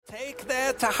Take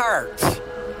that to heart.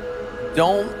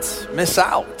 Don't miss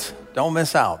out. Don't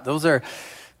miss out. Those are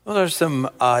some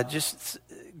just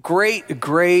great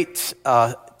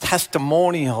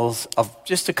testimonials of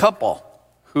just a couple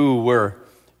who were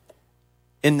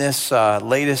in this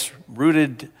latest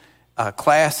Rooted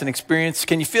class and experience.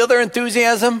 Can you feel their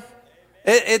enthusiasm?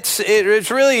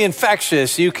 It's really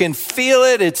infectious. You can feel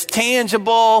it. It's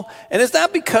tangible. And it's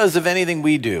not because of anything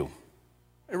we do.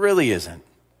 It really isn't.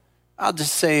 I'll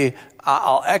just say,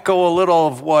 I'll echo a little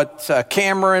of what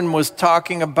Cameron was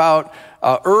talking about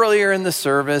earlier in the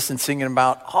service and singing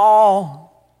about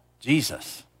all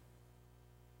Jesus.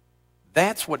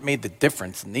 That's what made the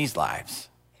difference in these lives.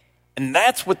 And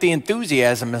that's what the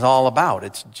enthusiasm is all about.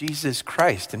 It's Jesus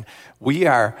Christ. And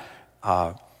we're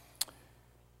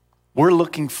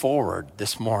looking forward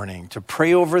this morning to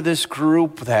pray over this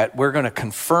group that we're going to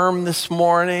confirm this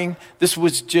morning. This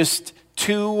was just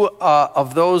two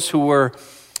of those who were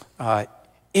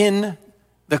in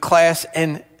the class,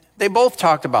 and they both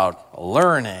talked about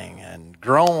learning and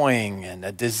growing and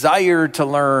a desire to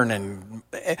learn and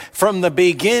from the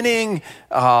beginning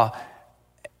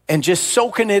and just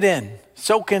soaking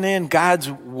in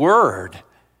God's word.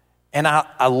 And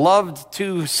I loved,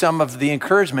 too, some of the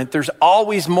encouragement. There's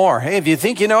always more. Hey, if you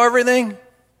think you know everything,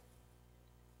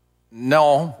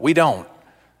 no, we don't.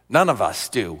 None of us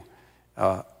do.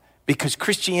 Because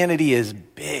Christianity is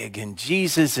big and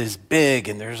Jesus is big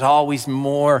and there's always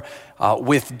more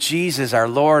with Jesus, our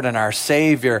Lord and our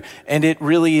Savior. And it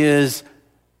really is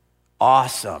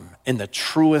awesome in the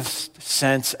truest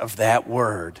sense of that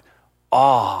word.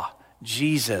 Awe,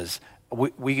 Jesus.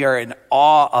 We are in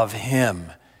awe of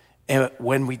him. And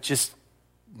when we just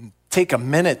take a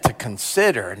minute to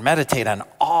consider and meditate on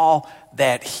all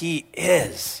that he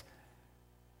is,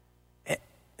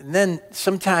 and then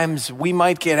sometimes we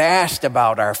might get asked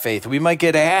about our faith. We might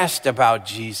get asked about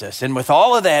Jesus. And with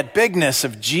all of that bigness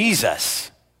of Jesus,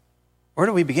 where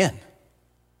do we begin?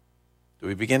 Do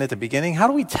we begin at the beginning? How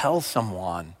do we tell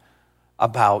someone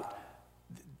about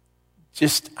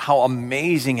just how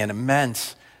amazing and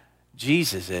immense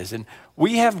Jesus is? And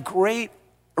we have great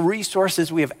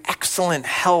resources. We have excellent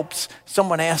helps.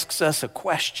 Someone asks us a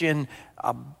question.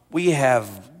 We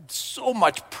have so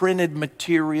much printed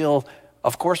material.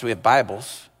 Of course, we have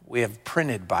Bibles. We have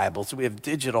printed Bibles. We have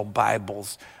digital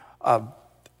Bibles.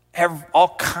 Have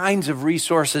all kinds of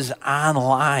resources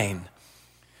online.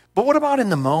 But what about in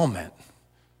the moment?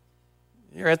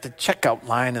 You're at the checkout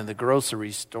line in the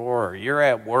grocery store, or you're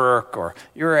at work, or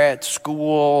you're at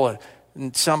school,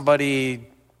 and somebody,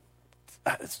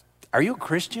 are you a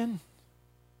Christian?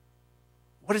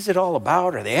 What is it all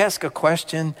about? Or they ask a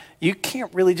question. You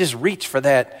can't really just reach for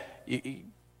that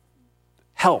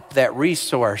help, that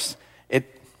resource.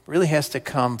 It really has to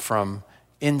come from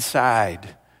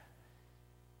inside.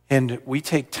 And we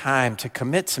take time to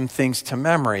commit some things to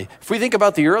memory. If we think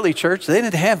about the early church, they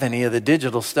didn't have any of the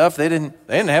digital stuff. They didn't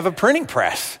have a printing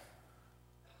press.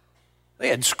 They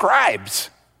had scribes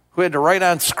who had to write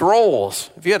on scrolls.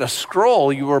 If you had a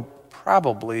scroll, you were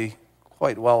probably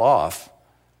quite well off.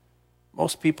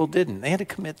 Most people didn't. They had to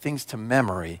commit things to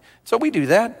memory. So we do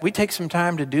that. We take some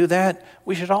time to do that.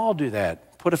 We should all do that.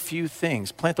 Put a few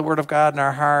things. Plant the Word of God in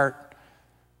our heart.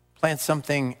 Plant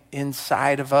something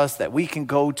inside of us that we can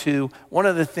go to. One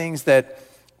of the things that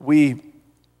we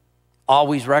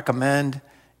always recommend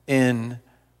in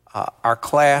our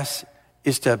class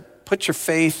is to put your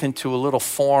faith into a little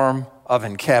form of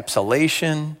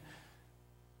encapsulation.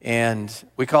 And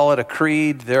we call it a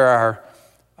creed. There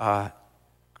are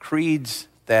creeds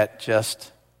that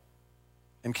just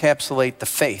encapsulate the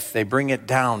faith. They bring it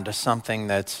down to something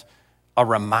that's a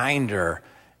reminder.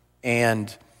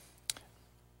 And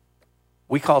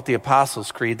we call it the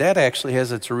Apostles' Creed. That actually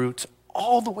has its roots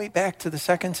all the way back to the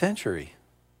 2nd century,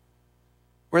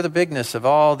 where the bigness of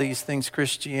all these things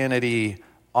Christianity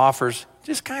offers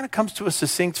just kind of comes to a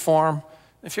succinct form.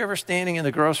 If you're ever standing in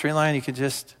the grocery line, you can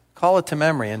just call it to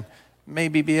memory and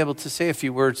maybe be able to say a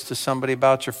few words to somebody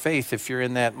about your faith if you're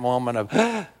in that moment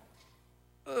of,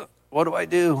 what do I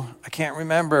do? I can't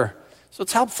remember. So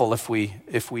it's helpful if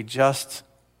we just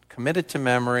commit it to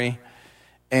memory,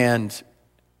 and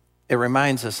it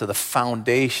reminds us of the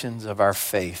foundations of our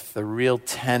faith, the real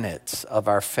tenets of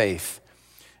our faith.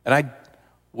 And I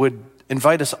would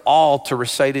invite us all to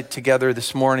recite it together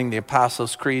this morning, the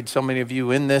Apostles' Creed. So many of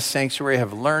you in this sanctuary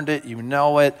have learned it, you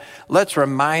know it. Let's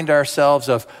remind ourselves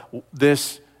of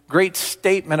this great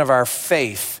statement of our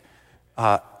faith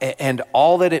and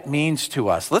all that it means to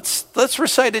us. Let's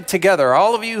recite it together.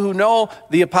 All of you who know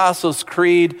the Apostles'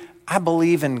 Creed, I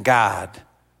believe in God,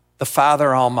 the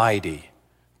Father Almighty,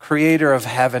 creator of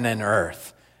heaven and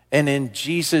earth, and in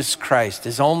Jesus Christ,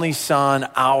 his only Son,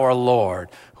 our Lord,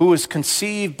 who was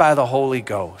conceived by the Holy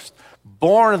Ghost,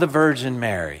 born of the Virgin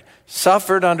Mary,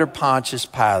 suffered under Pontius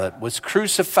Pilate, was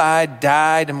crucified,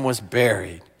 died, and was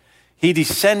buried. He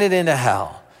descended into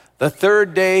hell. The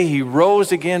third day he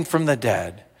rose again from the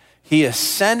dead. He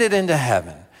ascended into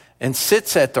heaven and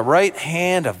sits at the right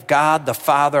hand of God the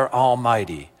Father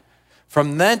Almighty.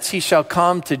 From thence he shall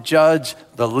come to judge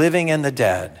the living and the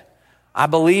dead. I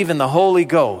believe in the Holy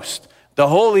Ghost, the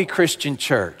holy Christian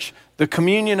church, the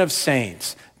communion of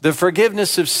saints, the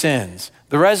forgiveness of sins,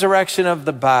 the resurrection of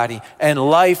the body, and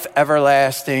life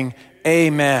everlasting.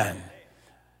 Amen.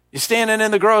 You're standing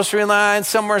in the grocery line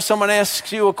somewhere, someone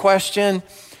asks you a question.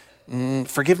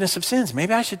 Forgiveness of sins.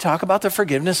 Maybe I should talk about the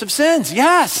forgiveness of sins.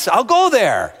 Yes, I'll go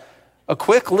there. A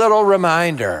quick little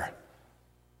reminder.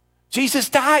 Jesus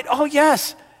died. Oh,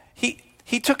 yes.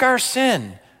 He took our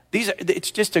sin.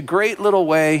 It's just a great little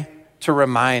way to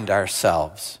remind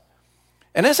ourselves.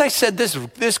 And as I said,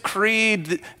 this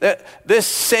creed, this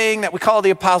saying that we call the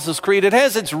Apostles' Creed, it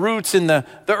has its roots in the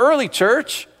early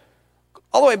church,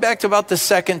 all the way back to about the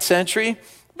 2nd century.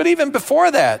 But even before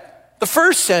that, the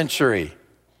 1st century.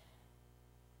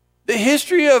 The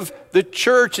history of the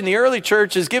church and the early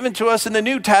church is given to us in the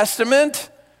New Testament.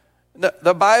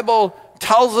 The Bible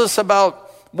tells us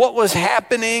about what was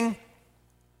happening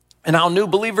and how new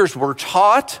believers were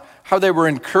taught, how they were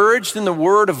encouraged in the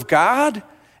Word of God.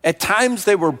 At times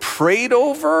they were prayed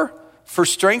over for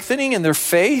strengthening in their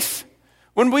faith.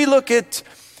 When we look at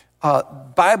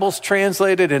Bibles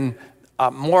translated in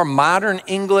more modern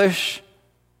English,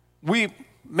 we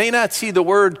may not see the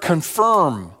word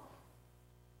confirm.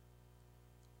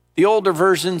 The older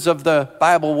versions of the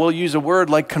Bible will use a word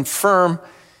like confirm.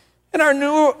 In our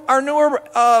newer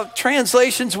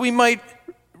translations, we might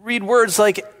read words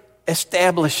like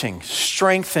establishing,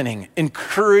 strengthening,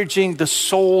 encouraging the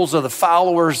souls of the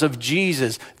followers of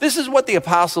Jesus. This is what the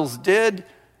apostles did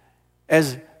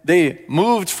as they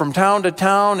moved from town to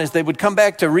town, as they would come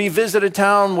back to revisit a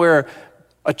town where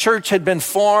a church had been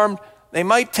formed. They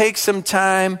might take some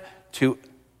time to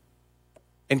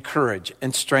encourage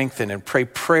and strengthen and pray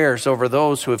prayers over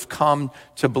those who have come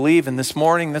to believe. And this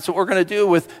morning, that's what we're going to do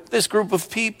with this group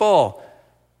of people.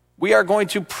 We are going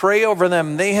to pray over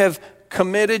them. They have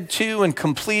committed to and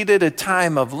completed a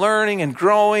time of learning and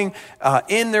growing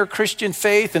in their Christian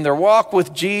faith and their walk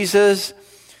with Jesus.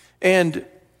 And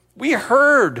we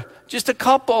heard just a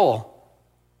couple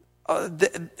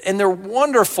and their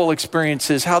wonderful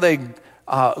experiences, how they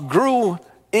grew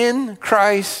in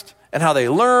Christ and how they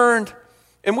learned.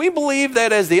 And we believe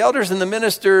that as the elders and the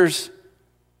ministers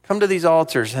come to these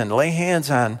altars and lay hands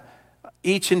on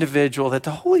each individual, that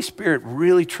the Holy Spirit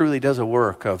really truly does a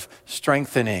work of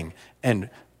strengthening and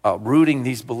rooting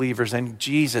these believers in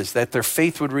Jesus, that their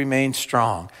faith would remain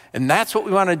strong. And that's what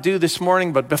we want to do this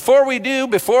morning. But before we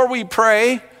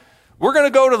pray, we're going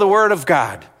to go to the Word of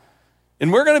God.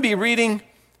 And we're going to be reading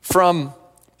from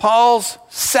Paul's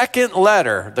second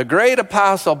letter, the great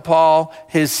apostle Paul,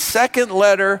 his second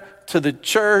letter to the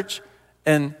church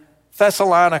in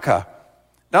Thessalonica.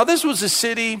 Now, this was a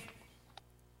city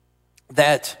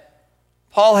that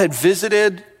Paul had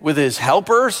visited with his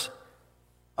helpers,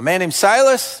 a man named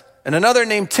Silas and another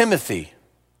named Timothy.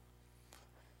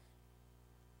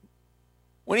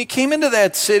 When he came into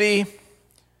that city,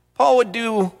 Paul would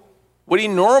do what he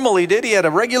normally did. He had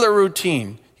a regular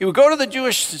routine. He would go to the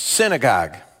Jewish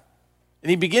synagogue and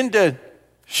he'd begin to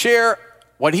share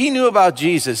what he knew about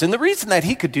Jesus. And the reason that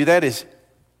he could do that is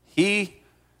he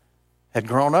had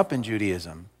grown up in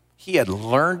Judaism. He had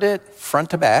learned it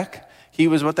front to back. He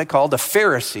was what they called a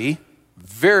Pharisee,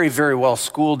 very, very well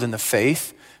schooled in the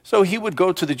faith. So he would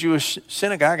go to the Jewish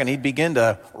synagogue and he'd begin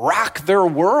to rock their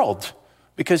world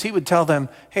because he would tell them,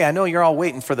 hey, I know you're all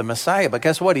waiting for the Messiah, but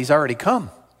guess what? He's already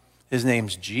come. His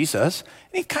name's Jesus.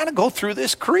 And he'd kind of go through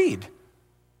this creed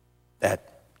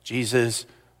that Jesus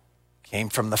came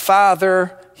from the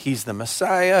Father, he's the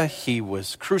Messiah, he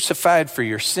was crucified for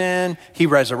your sin, he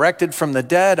resurrected from the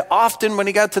dead. Often when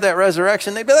he got to that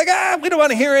resurrection, they'd be like, we don't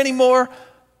want to hear anymore.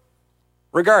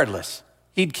 Regardless,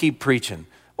 he'd keep preaching.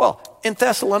 Well, in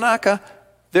Thessalonica,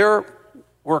 there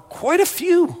were quite a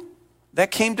few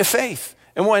that came to faith.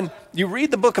 And when you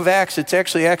read the book of Acts, it's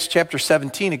actually Acts chapter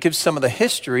 17, it gives some of the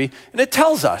history, and it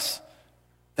tells us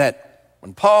that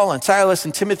when Paul and Silas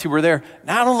and Timothy were there,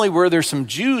 not only were there some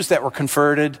Jews that were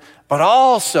converted, but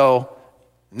also,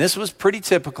 and this was pretty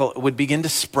typical, it would begin to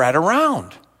spread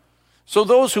around. So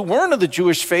those who weren't of the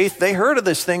Jewish faith, they heard of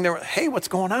this thing. They were, hey, what's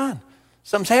going on?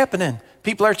 Something's happening.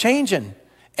 People are changing.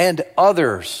 And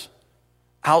others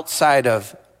outside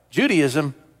of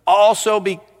Judaism also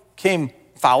became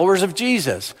followers of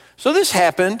Jesus. So this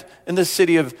happened in the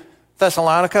city of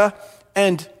Thessalonica,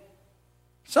 and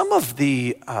some of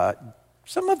the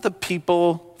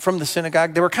people from the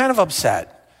synagogue, they were kind of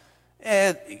upset.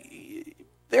 And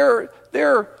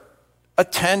their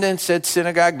attendance at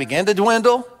synagogue began to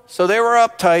dwindle, so they were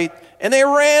uptight, and they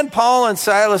ran Paul and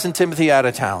Silas and Timothy out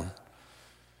of town.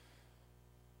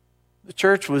 The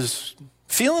church was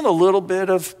feeling a little bit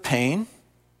of pain.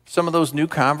 Some of those new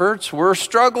converts were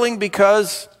struggling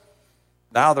because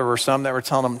now there were some that were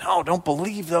telling them, no, don't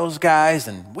believe those guys,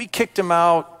 and we kicked them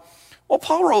out. Well,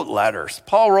 Paul wrote letters.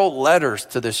 Paul wrote letters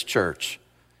to this church.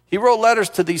 He wrote letters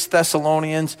to these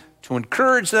Thessalonians to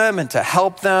encourage them and to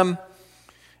help them.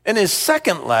 In his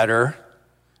second letter,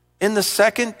 in the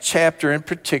second chapter in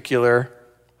particular,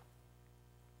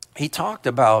 he talked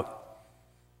about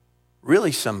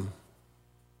really some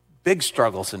big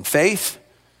struggles in faith.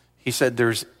 He said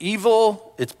there's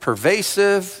evil, it's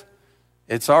pervasive,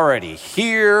 it's already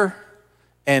here,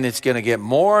 and it's going to get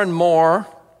more and more.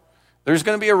 There's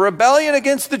going to be a rebellion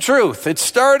against the truth. It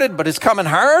started, but it's coming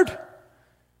hard.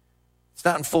 It's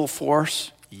not in full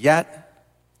force yet,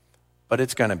 but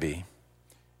it's going to be.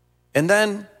 And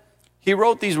then he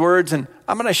wrote these words, and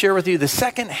I'm going to share with you the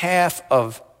second half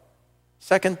of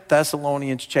 2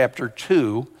 Thessalonians chapter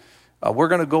 2. We're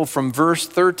going to go from verse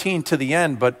 13 to the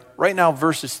end, but right now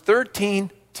verses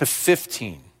 13 to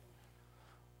 15.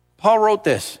 Paul wrote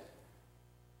this,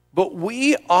 "But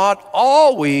we ought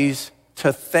always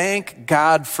to thank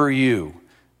God for you."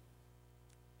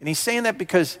 And he's saying that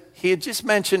because he had just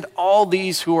mentioned all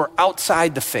these who are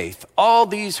outside the faith, all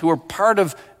these who are part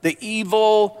of the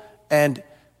evil and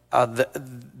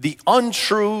the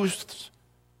untruths,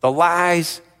 the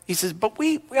lies. He says, but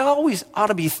we always ought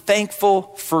to be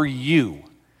thankful for you.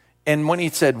 And when he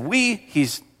said we,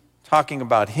 he's talking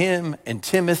about him and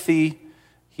Timothy.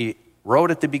 He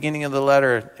wrote at the beginning of the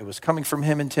letter, it was coming from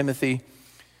him and Timothy.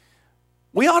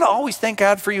 We ought to always thank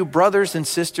God for you, brothers and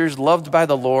sisters, loved by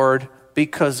the Lord,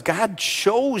 because God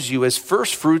chose you as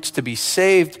first fruits to be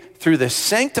saved through the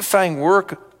sanctifying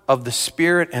work of the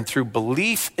Spirit and through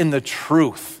belief in the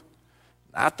truth,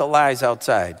 not the lies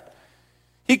outside.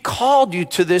 He called you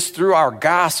to this through our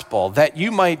gospel, that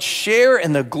you might share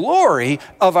in the glory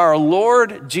of our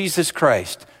Lord Jesus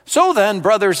Christ. So then,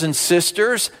 brothers and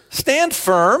sisters, stand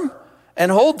firm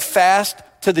and hold fast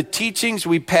to the teachings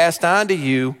we passed on to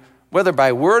you, whether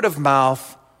by word of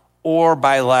mouth or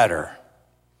by letter.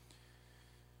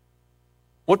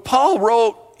 What Paul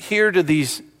wrote here to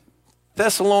these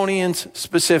Thessalonians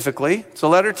specifically, it's a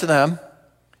letter to them,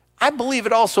 I believe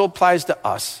it also applies to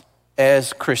us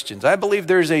as Christians. I believe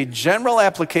there's a general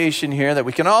application here that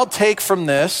we can all take from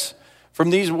this, from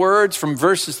these words, from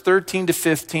verses 13 to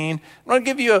 15. I'm going to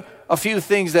give you a few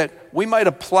things that we might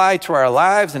apply to our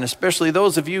lives, and especially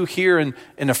those of you here in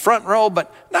the front row,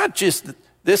 but not just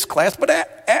this class, but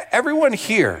everyone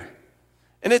here.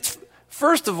 And it's,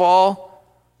 first of all,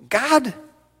 God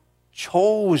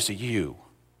chose you.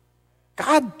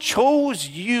 God chose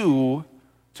you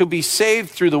to be saved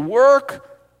through the work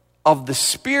of the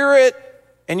Spirit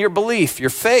and your belief, your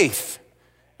faith.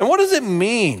 And what does it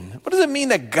mean? What does it mean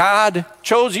that God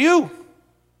chose you?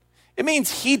 It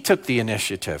means He took the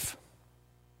initiative.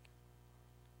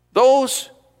 Those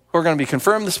who are going to be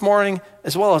confirmed this morning,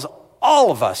 as well as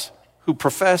all of us who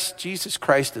profess Jesus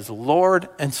Christ as Lord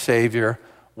and Savior,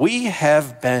 we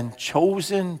have been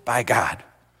chosen by God.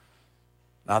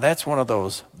 Now that's one of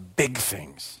those big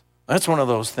things. That's one of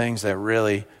those things that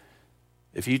really,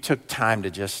 if you took time to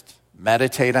just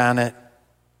meditate on it,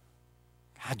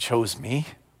 God chose me.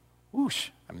 Whoosh,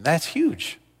 I mean, that's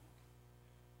huge.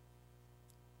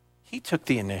 He took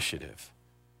the initiative.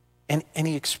 And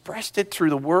He expressed it through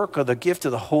the work of the gift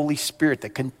of the Holy Spirit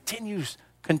that continues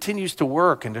to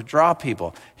work and to draw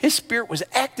people. His Spirit was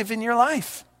active in your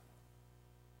life.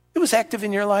 It was active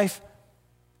in your life,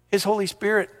 His Holy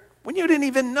Spirit, when you didn't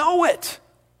even know it.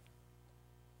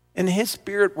 And His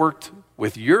Spirit worked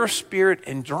with your spirit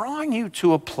in drawing you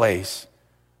to a place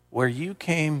where you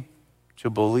came to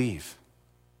believe,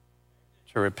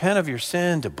 to repent of your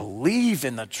sin, to believe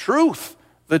in the truth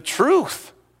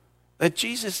that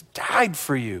Jesus died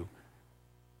for you.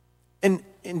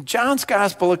 In John's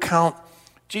gospel account,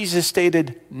 Jesus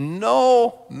stated,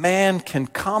 "No man can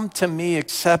come to me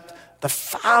except the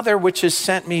Father which has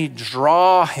sent me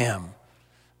draw him."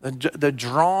 The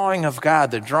drawing of God,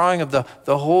 the drawing of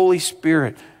the Holy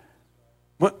Spirit.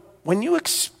 When you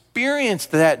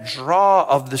experienced that draw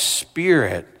of the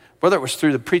Spirit, whether it was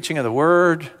through the preaching of the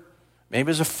Word, maybe it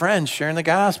was a friend sharing the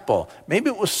gospel, maybe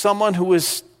it was someone who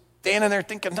was standing there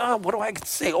thinking, "No, what do I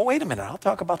say? Oh, wait a minute, I'll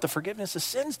talk about the forgiveness of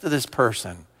sins to this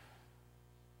person."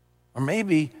 Or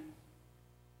maybe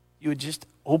you had just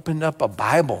opened up a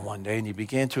Bible one day and you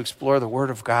began to explore the Word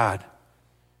of God.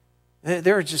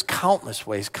 There are just countless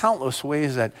ways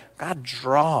that God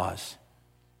draws.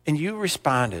 And you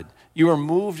responded. You were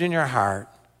moved in your heart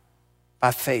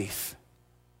by faith.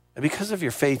 And because of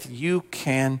your faith, you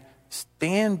can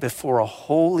stand before a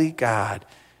holy God,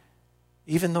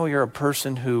 even though you're a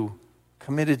person who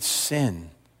committed sin,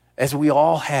 as we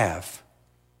all have.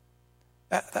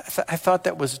 I thought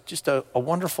that was just a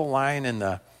wonderful line in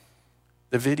the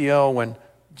video when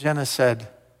Jenna said,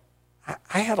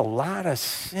 I had a lot of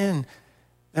sin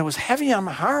that was heavy on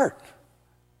my heart.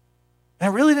 And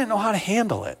I really didn't know how to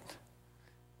handle it.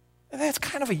 And that's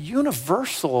kind of a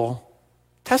universal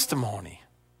testimony.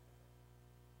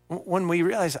 When we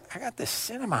realize, I got this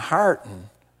sin in my heart, and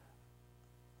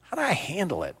how do I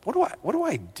handle it? What do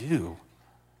I do?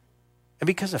 And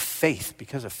because of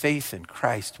faith in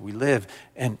Christ, we live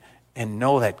and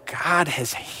know that God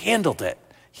has handled it.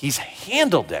 He's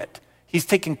handled it. He's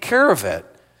taken care of it.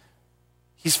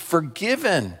 He's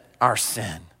forgiven our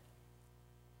sin.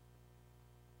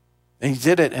 And he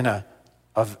did it in a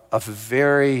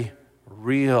very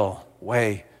real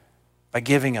way by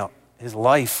giving up his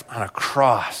life on a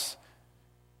cross.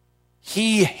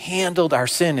 He handled our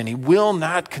sin, and he will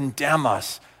not condemn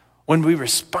us when we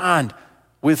respond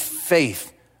with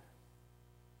faith.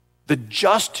 The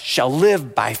just shall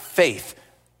live by faith.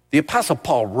 The Apostle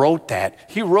Paul wrote that.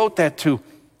 He wrote that to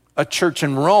a church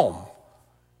in Rome.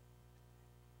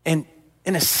 And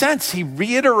in a sense, he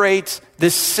reiterates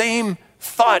this same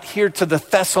thought here to the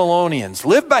Thessalonians.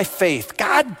 Live by faith.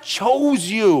 God chose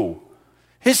you.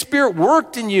 His Spirit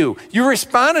worked in you. You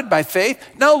responded by faith.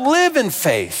 Now live in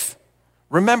faith.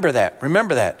 Remember that.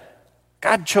 Remember that.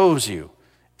 God chose you.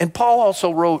 And Paul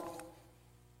also wrote,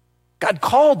 God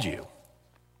called you.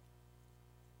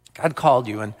 God called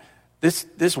you. And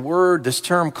this word, this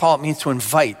term call, it means to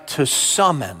invite, to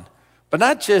summon. But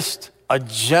not just a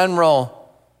general,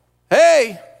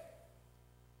 hey.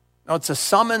 No, it's a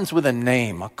summons with a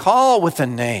name, a call with a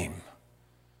name.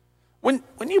 When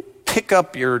you pick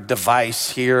up your device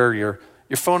here, your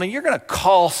phone, and you're going to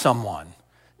call someone.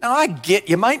 Now, I get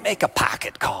you might make a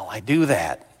pocket call. I do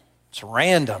that. It's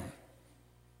random.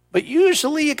 But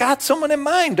usually you got someone in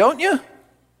mind, don't you?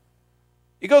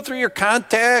 You go through your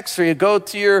contacts or you go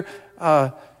to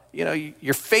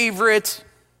your favorites.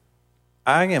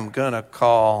 I am going to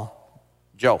call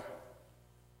Joe.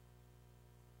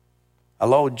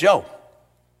 Hello, Joe.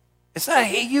 It's not,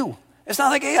 hey, you. It's not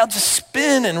like, hey, I'll just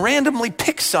spin and randomly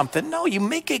pick something. No, you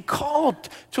make a call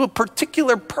to a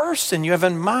particular person you have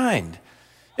in mind.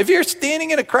 If you're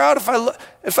standing in a crowd,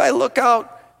 if I look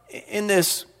out in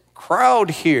this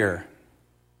crowd here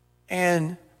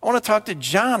and I want to talk to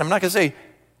John, I'm not going to say,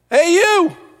 hey, you.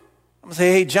 I'm going to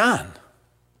say, hey, John.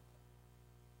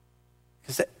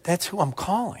 Because that's who I'm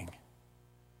calling.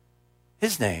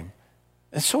 His name.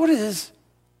 And so it is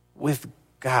with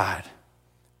God.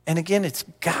 And again, it's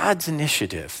God's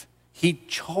initiative. He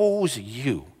chose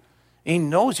you. He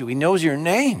knows you. He knows your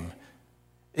name.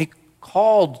 He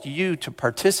called you to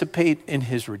participate in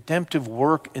his redemptive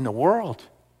work in the world.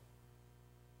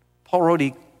 Paul wrote,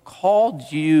 he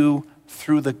called you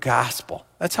through the gospel.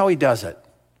 That's how he does it.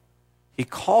 He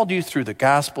called you through the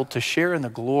gospel to share in the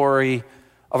glory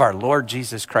of our Lord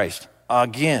Jesus Christ.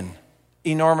 Again,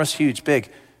 enormous, huge,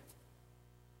 big.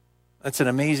 That's an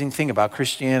amazing thing about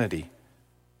Christianity.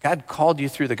 God called you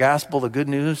through the gospel, the good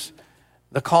news,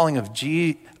 the calling of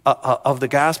the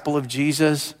gospel of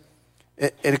Jesus.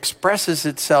 It expresses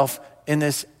itself in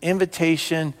this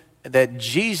invitation that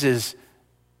Jesus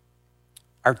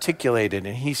articulated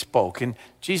and he spoke. And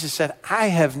Jesus said, I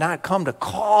have not come to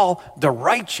call the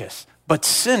righteous, but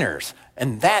sinners.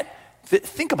 And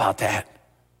think about that.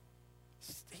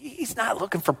 He's not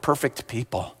looking for perfect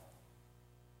people.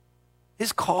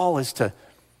 His call is to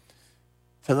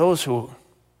those who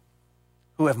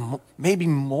have maybe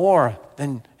more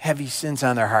than heavy sins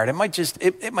on their heart. It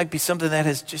might be something that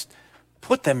has just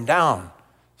put them down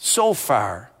so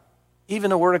far. Even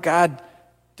the Word of God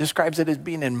describes it as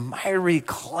being in miry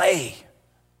clay.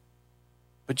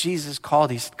 But Jesus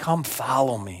called, he said, come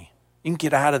follow me. You can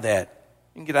get out of that.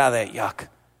 You can get out of that yuck.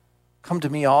 Come to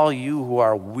me, all you who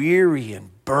are weary and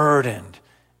burdened,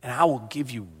 and I will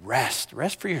give you rest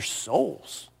for your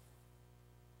souls.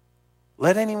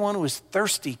 Let anyone who is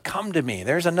thirsty come to me.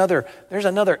 There's another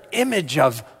image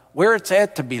of where it's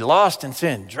at to be lost in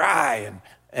sin, dry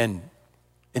and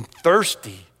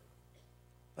thirsty.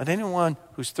 Let anyone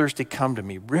who's thirsty come to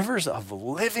me. Rivers of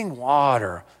living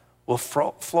water will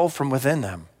flow from within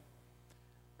them.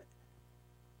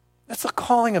 That's the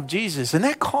calling of Jesus. And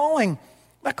that calling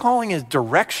That calling is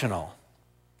directional.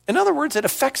 In other words, it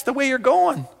affects the way you're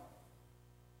going.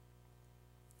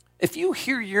 If you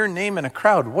hear your name in a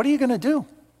crowd, what are you going to do?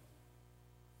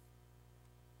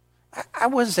 I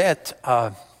was at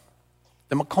the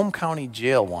Macomb County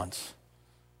Jail once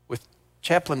with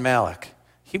Chaplain Malik.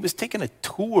 He was taking a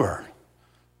tour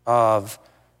of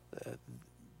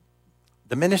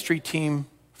the ministry team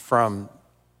from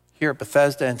here at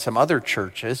Bethesda and some other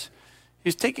churches. He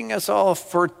was taking us all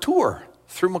for a tour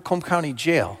through Macomb County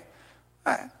Jail.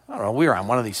 I don't know, we were on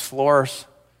one of these floors,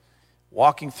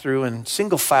 walking through in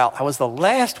single file. I was the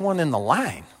last one in the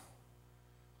line.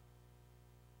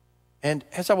 And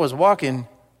as I was walking,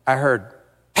 I heard,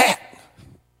 Pat!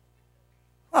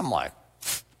 I'm like,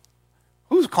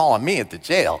 who's calling me at the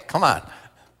jail? Come on.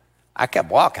 I kept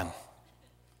walking.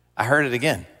 I heard it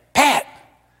again, Pat!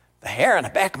 The hair on the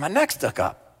back of my neck stuck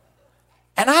up.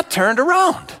 And I turned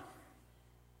around.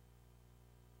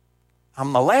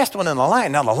 I'm the last one in the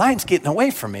line. Now the line's getting away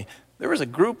from me. There was a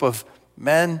group of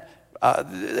men.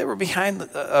 They were behind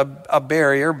a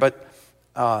barrier, but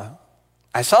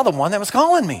I saw the one that was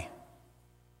calling me.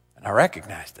 And I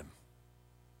recognized him.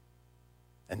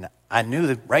 And I knew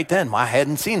that right then I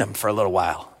hadn't seen him for a little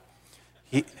while.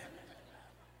 He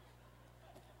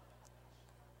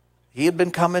had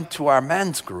been coming to our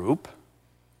men's group,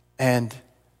 and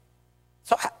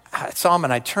so I saw him,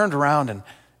 and I turned around, and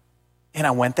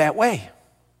I went that way.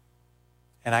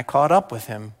 And I caught up with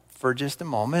him for just a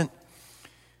moment.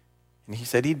 And he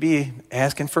said he'd be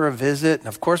asking for a visit. And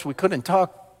of course, we couldn't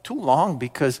talk too long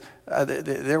because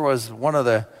there was one of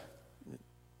the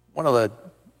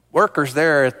workers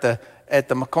there at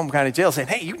the Macomb County Jail saying,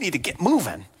 "Hey, you need to get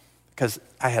moving," because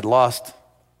I had lost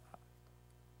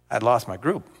my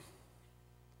group.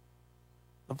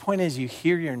 The point is, you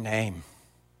hear your name,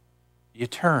 you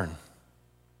turn.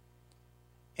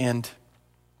 And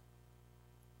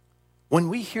when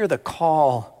we hear the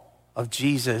call of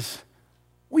Jesus,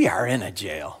 we are in a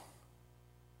jail.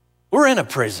 We're in a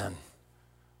prison.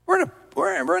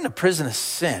 We're in a prison of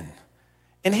sin.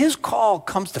 And his call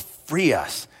comes to free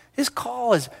us. His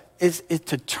call is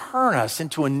to turn us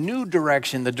into a new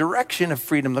direction, the direction of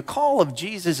freedom. The call of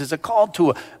Jesus is a call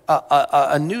to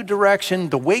a new direction,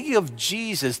 the way of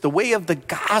Jesus, the way of the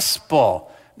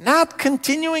gospel, not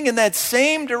continuing in that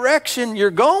same direction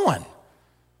you're going.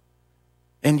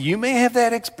 And you may have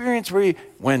that experience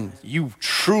when you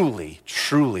truly,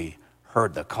 truly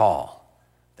heard the call.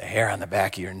 The hair on the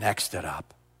back of your neck stood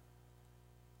up.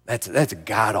 That's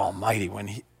God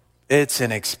Almighty. It's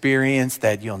an experience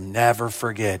that you'll never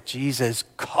forget. Jesus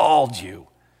called you,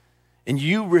 and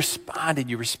you responded.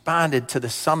 You responded to the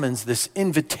summons, this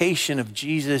invitation of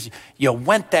Jesus. You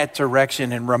went that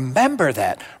direction, and remember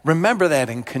that. Remember that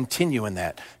and continue in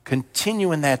that.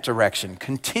 Continue in that direction.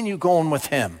 Continue going with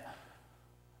him.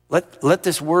 Let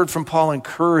this word from Paul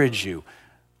encourage you.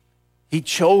 He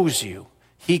chose you.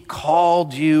 He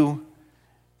called you.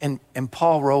 And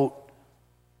Paul wrote,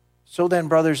 "So then,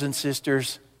 brothers and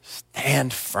sisters,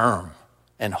 stand firm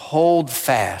and hold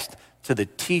fast to the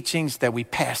teachings that we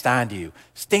passed on to you."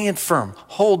 Stand firm.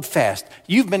 Hold fast.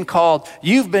 You've been called.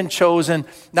 You've been chosen.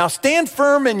 Now stand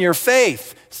firm in your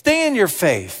faith. Stay in your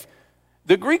faith.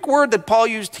 The Greek word that Paul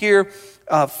used here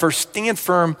for stand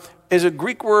firm is a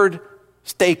Greek word,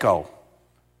 stako.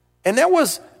 And that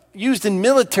was used in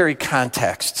military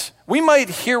contexts. We might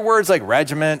hear words like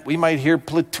regiment, we might hear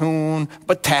platoon,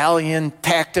 battalion,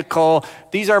 tactical.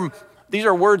 These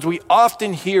are words we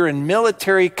often hear in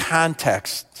military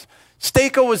contexts.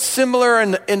 Stako was similar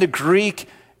in the Greek.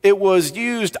 It was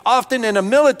used often in a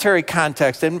military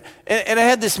context, and it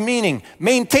had this meaning: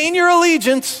 maintain your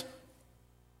allegiance.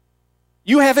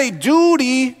 You have a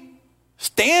duty.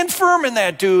 Stand firm in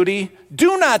that duty.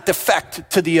 Do not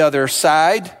defect to the other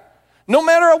side, no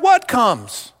matter what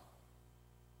comes.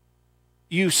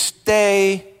 You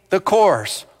stay the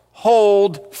course.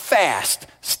 Hold fast.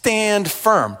 Stand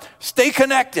firm. Stay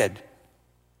connected.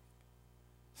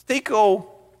 Stako,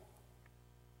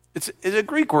 it's a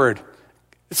Greek word.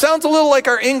 It sounds a little like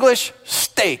our English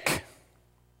steak.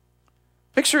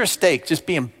 Picture a steak just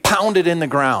being pounded in the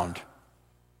ground.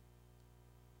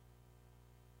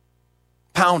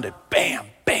 Pounded, bam,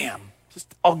 bam.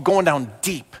 Just all going down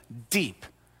deep, deep.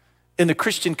 In the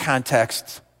Christian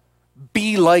context,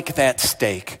 be like that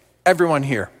steak. Everyone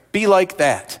here, be like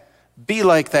that. Be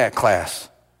like that, class.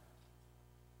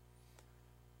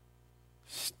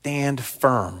 Stand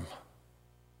firm,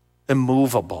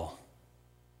 immovable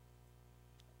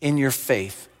in your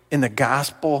faith, in the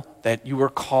gospel that you were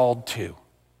called to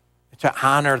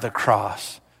honor the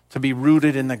cross, to be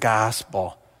rooted in the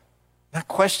gospel, Not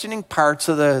questioning parts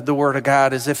of the Word of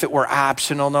God as if it were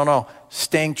optional. No.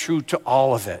 Staying true to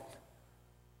all of it.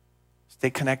 Stay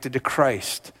connected to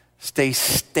Christ. Stay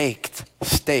staked,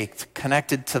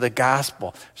 connected to the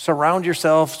gospel. Surround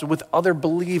yourselves with other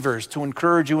believers to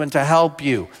encourage you and to help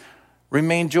you.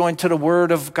 Remain joined to the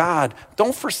Word of God.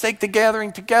 Don't forsake the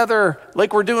gathering together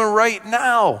like we're doing right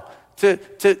now. To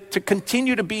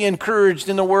continue to be encouraged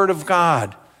in the Word of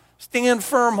God. Stand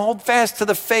firm, hold fast to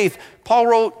the faith. Paul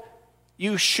wrote,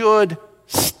 you should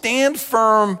stand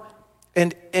firm,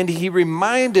 and he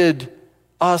reminded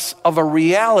us of a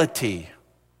reality.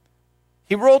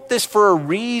 He wrote this for a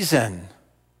reason.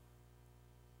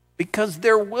 Because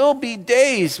there will be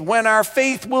days when our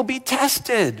faith will be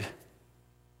tested.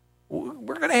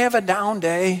 We're going to have a down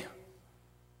day.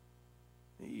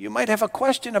 You might have a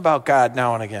question about God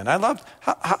now and again. I loved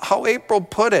how April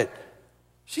put it.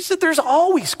 She said there's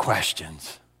always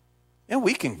questions. And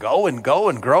we can go and grow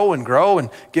and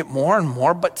get more and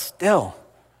more, but still,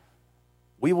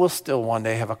 we will still one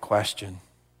day have a question.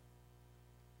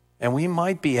 And we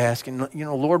might be asking,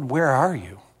 Lord, where are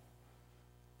you?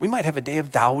 We might have a day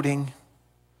of doubting.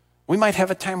 We might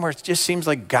have a time where it just seems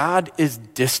like God is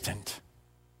distant.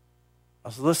 I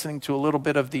was listening to a little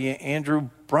bit of the Andrew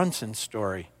Brunson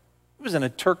story. He was in a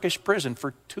Turkish prison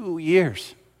for 2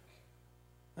 years.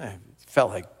 He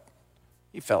felt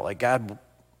like God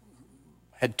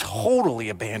had totally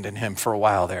abandoned him for a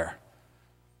while there.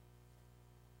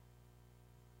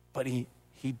 But he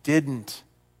didn't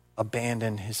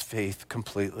abandon his faith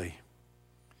completely.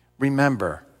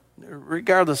 Remember,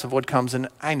 regardless of what comes in,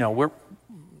 I know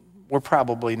we're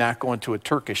probably not going to a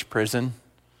Turkish prison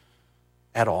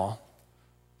at all,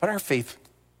 but our faith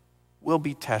will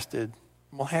be tested.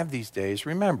 We'll have these days.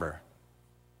 Remember,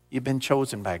 you've been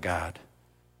chosen by God.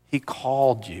 He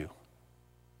called you.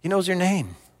 He knows your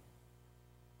name.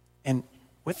 And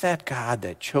with that God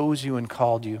that chose you and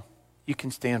called you, you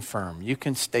can stand firm. You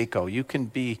can stako. You can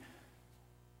be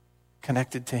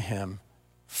connected to him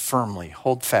firmly.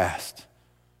 Hold fast.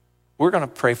 We're going to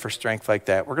pray for strength like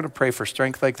that. We're going to pray for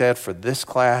strength like that for this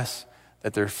class,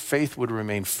 that their faith would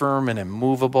remain firm and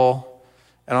immovable.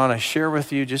 And I want to share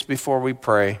with you, just before we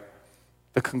pray,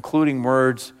 the concluding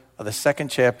words of the second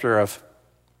chapter of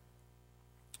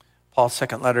Paul's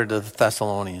second letter to the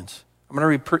Thessalonians. I'm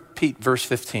going to repeat verse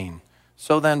 15.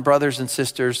 So then, brothers and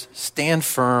sisters, stand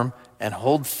firm and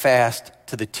hold fast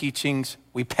to the teachings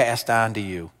we passed on to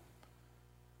you,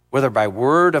 whether by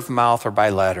word of mouth or by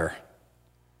letter.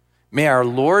 May our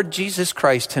Lord Jesus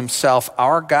Christ himself,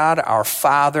 our God, our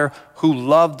Father, who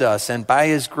loved us and by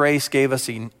his grace gave us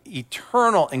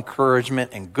eternal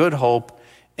encouragement and good hope,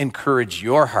 encourage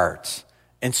your hearts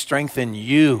and strengthen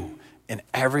you in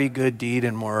every good deed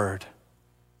and word.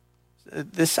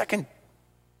 The second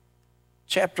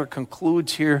chapter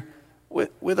concludes here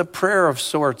with a prayer of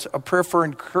sorts, a prayer for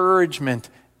encouragement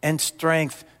and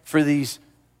strength for these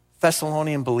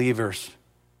Thessalonian believers.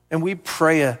 And we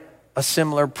pray a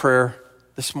similar prayer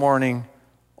this morning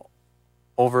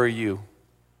over you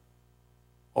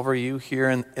here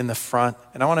in the front.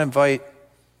 And I want to invite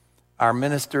our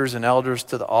ministers and elders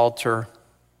to the altar.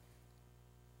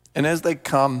 And as they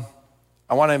come,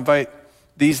 I want to invite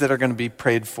these that are going to be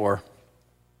prayed for.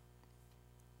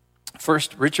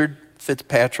 First, Richard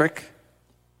Fitzpatrick.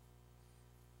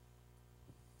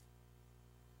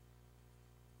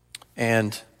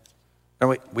 And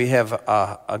we have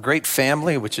a great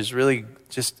family, which is really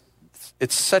just,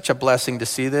 it's such a blessing to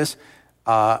see this,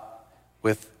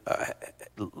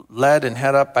 led and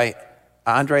head up by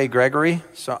Andre Gregory.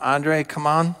 So Andre, come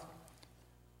on.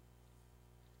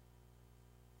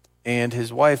 And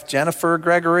his wife, Jennifer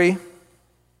Gregory.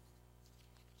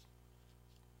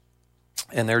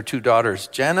 And their two daughters,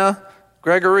 Jenna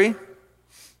Gregory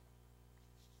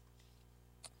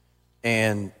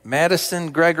and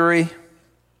Madison Gregory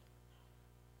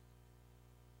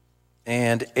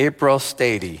and April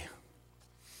Stady.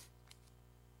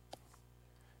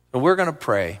 So we're going to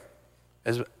pray.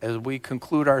 As we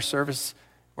conclude our service,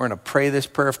 we're going to pray this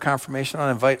prayer of confirmation. I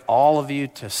invite all of you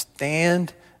to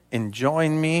stand and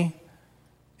join me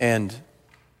and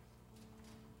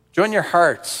join your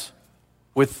hearts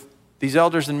with these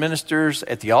elders and ministers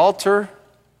at the altar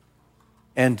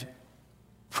and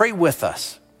pray with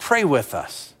us. Pray with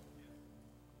us.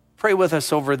 Pray with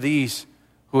us over these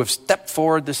who have stepped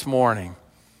forward this morning.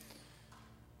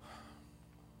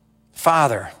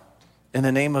 Father, in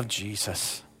the name of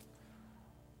Jesus,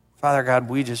 Father God,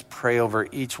 we just pray over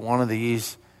each one of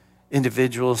these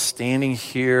individuals standing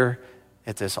here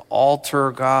at this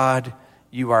altar, God.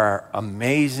 You are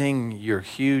amazing, you're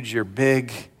huge, you're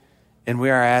big, and we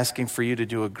are asking for you to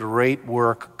do a great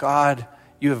work. God,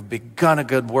 you have begun a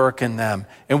good work in them.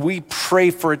 And we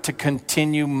pray for it to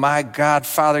continue. My God,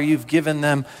 Father, you've given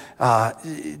them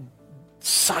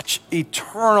such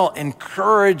eternal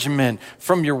encouragement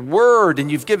from your word,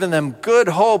 and you've given them good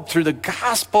hope through the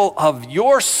gospel of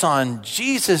your Son,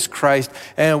 Jesus Christ.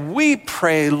 And we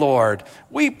pray, Lord,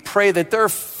 we pray that their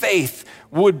faith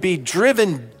would be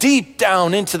driven deep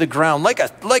down into the ground, like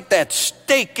that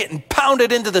stake getting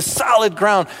pounded into the solid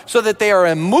ground, so that they are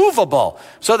immovable,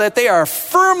 so that they are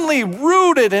firmly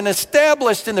rooted and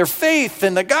established in their faith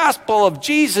in the gospel of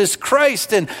Jesus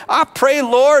Christ. And I pray,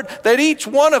 Lord, that each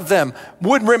one of them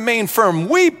would remain firm.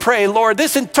 We pray, Lord,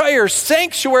 this entire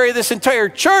sanctuary, this entire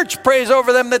church prays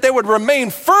over them, that they would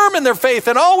remain firm in their faith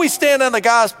and always stand on the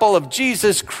gospel of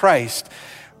Jesus Christ,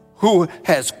 who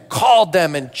has called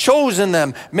them and chosen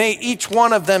them. May each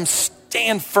one of them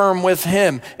stand firm with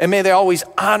him, and may they always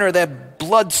honor that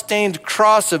blood-stained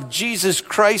cross of Jesus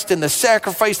Christ and the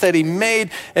sacrifice that he made,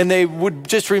 and they would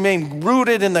just remain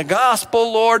rooted in the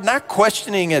gospel, Lord, not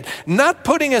questioning it, not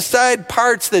putting aside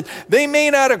parts that they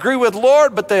may not agree with,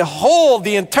 Lord, but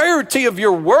the entirety of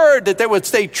your word, that they would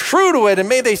stay true to it, and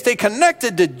may they stay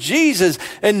connected to Jesus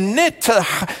and knit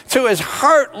to his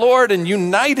heart, Lord, and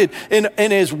united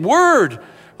in his word.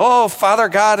 Oh, Father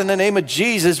God, in the name of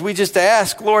Jesus, we just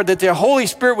ask, Lord, that the Holy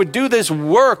Spirit would do this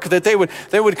work, that they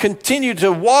would continue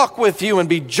to walk with you and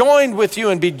be joined with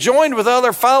you and be joined with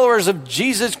other followers of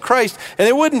Jesus Christ, and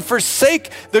they wouldn't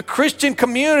forsake the Christian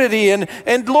community.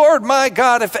 And Lord, my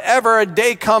God, if ever a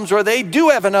day comes where they do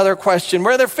have another question,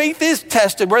 where their faith is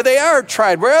tested, where they are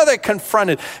tried, where are they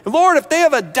confronted, Lord, if they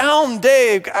have a down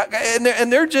day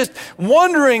and they're just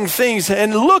wondering things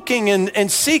and looking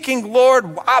and seeking,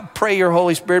 Lord, I pray your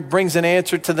Holy Spirit brings an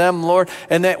answer to them, Lord,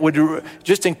 and that would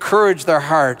just encourage their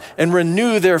heart and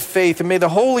renew their faith. And may the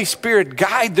Holy Spirit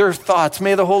guide their thoughts.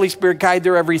 May the Holy Spirit guide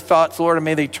their every thought, Lord, and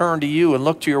may they turn to you and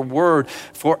look to your word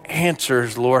for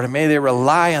answers, Lord. And may they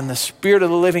rely on the Spirit of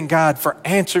the living God for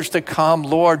answers to come,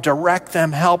 Lord. Direct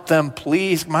them, help them,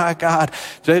 please, my God,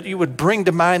 that you would bring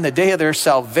to mind the day of their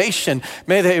salvation.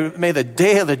 May the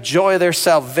day of the joy of their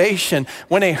salvation,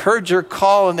 when they heard your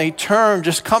call and they turned,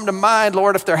 just come to mind,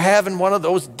 Lord, if they're having one of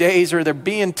those days or they're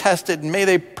being tested, and may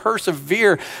they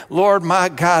persevere, Lord, my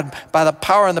God, by the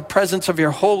power and the presence of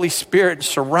your Holy Spirit.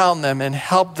 Surround them and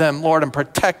help them, Lord, and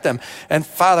protect them. And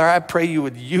Father, I pray you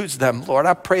would use them, Lord.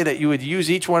 I pray that you would use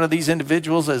each one of these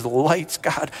individuals as lights,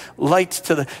 God, lights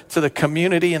to the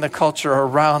community and the culture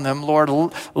around them, Lord,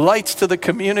 lights to the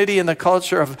community and the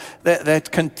culture of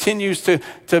that continues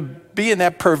to be in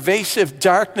that pervasive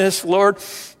darkness, Lord.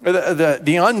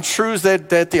 The untruths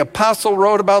that the apostle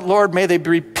wrote about, Lord, may they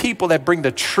be people that bring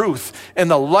the truth and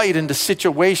the light into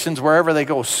situations wherever they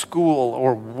go, school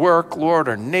or work, Lord,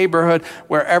 or neighborhood,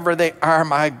 wherever they are,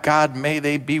 my God, may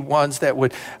they be ones that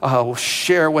would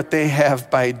share what they have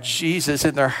by Jesus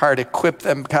in their heart. Equip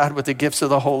them, God, with the gifts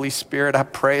of the Holy Spirit. I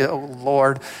pray, oh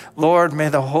Lord, may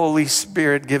the Holy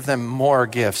Spirit give them more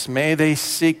gifts. May they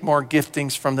seek more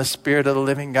giftings from the Spirit of the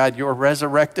living God, your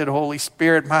resurrected Holy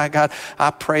Spirit, my God. I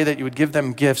pray that you would give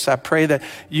them gifts. I pray that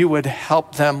you would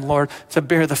help them, Lord, to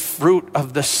bear the fruit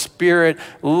of the Spirit.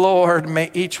 Lord,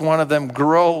 may each one of them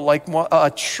grow like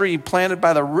a tree planted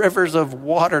by the rivers of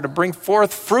water to bring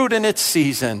forth fruit in its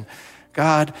season,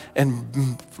 God,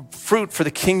 and fruit for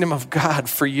the kingdom of God,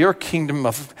 for your kingdom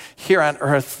of here on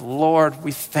earth. Lord,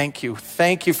 we thank you.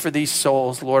 Thank you for these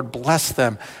souls. Lord, bless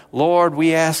them. Lord,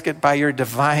 we ask it by your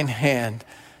divine hand,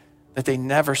 that they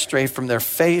never stray from their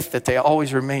faith, that they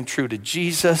always remain true to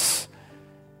Jesus.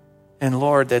 And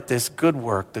Lord, that this good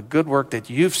work, the good work that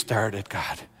you've started,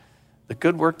 God, the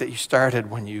good work that you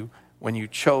started when you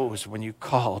chose, when you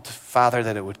called, Father,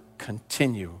 that it would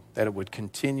continue, that it would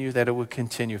continue, that it would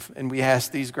continue. And we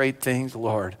ask these great things,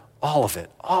 Lord, all of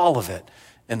it,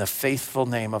 in the faithful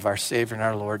name of our Savior and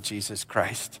our Lord Jesus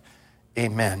Christ.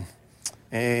 Amen.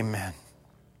 Amen.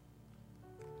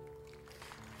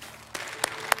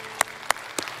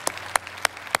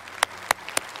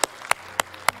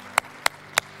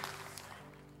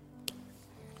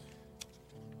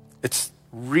 It's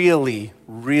really,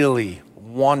 really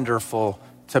wonderful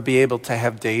to be able to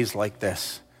have days like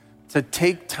this, to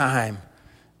take time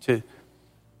to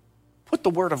put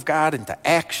the Word of God into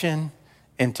action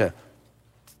and to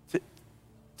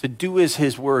do as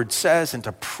His Word says and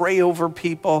to pray over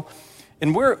people.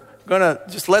 And we're going to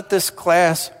just let this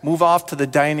class move off to the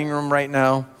dining room right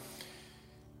now.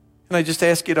 And I just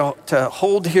ask you to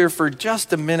hold here for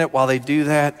just a minute while they do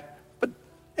that. But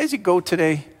as you go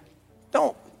today,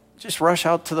 don't just rush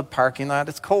out to the parking lot.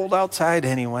 It's cold outside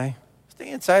anyway. Stay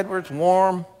inside where it's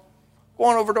warm. Go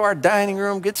on over to our dining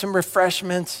room, get some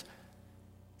refreshments,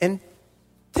 and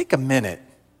take a minute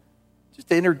just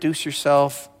to introduce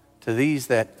yourself to these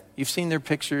that you've seen their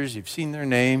pictures, you've seen their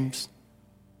names,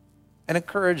 and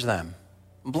encourage them,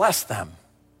 bless them,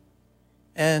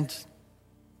 and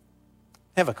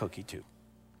have a cookie too.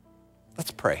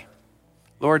 Let's pray.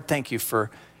 Lord, thank you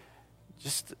for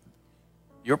just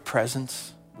your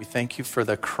presence. We thank you for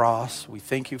the cross. We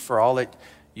thank you for all that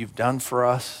you've done for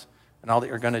us and all that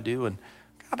you're going to do. And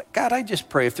God, I just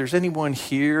pray if there's anyone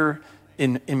here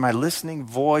in my listening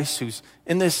voice who's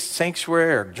in this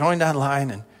sanctuary or joined online,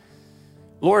 and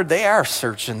Lord, they are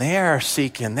searching, they are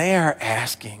seeking, they are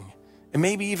asking, and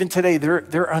maybe even today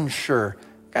they're unsure.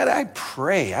 God, I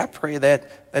pray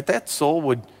that soul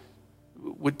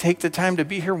would take the time to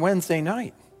be here Wednesday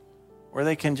night, where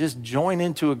they can just join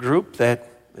into a group that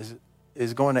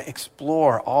is going to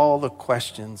explore all the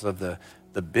questions of the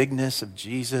bigness of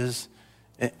Jesus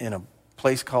in a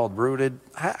place called Rooted.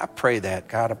 I pray that,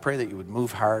 God, I pray that you would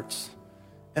move hearts.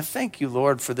 And thank you,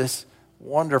 Lord, for this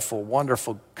wonderful,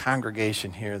 wonderful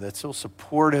congregation here that's so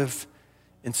supportive.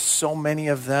 And so many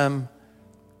of them,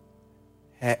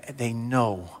 they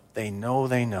know,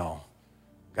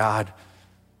 God,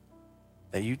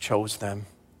 that you chose them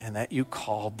and that you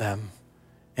called them.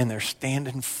 And they're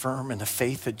standing firm in the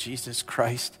faith of Jesus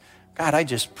Christ. God, I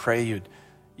just pray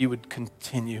you would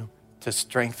continue to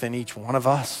strengthen each one of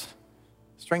us.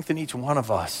 Strengthen each one of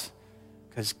us,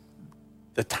 because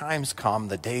the times come,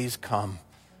 the days come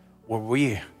where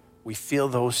we feel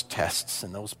those tests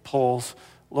and those pulls.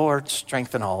 Lord,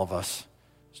 strengthen all of us.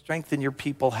 Strengthen your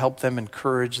people, help them,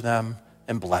 encourage them,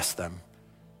 and bless them.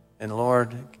 And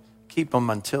Lord, keep them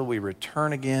until we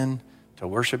return again to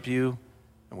worship you.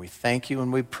 And we thank you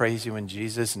and we praise you in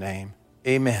Jesus' name.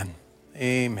 Amen.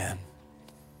 Amen.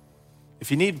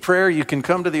 If you need prayer, you can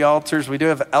come to the altars. We do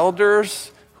have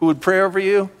elders who would pray over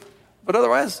you. But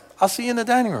otherwise, I'll see you in the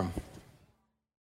dining room.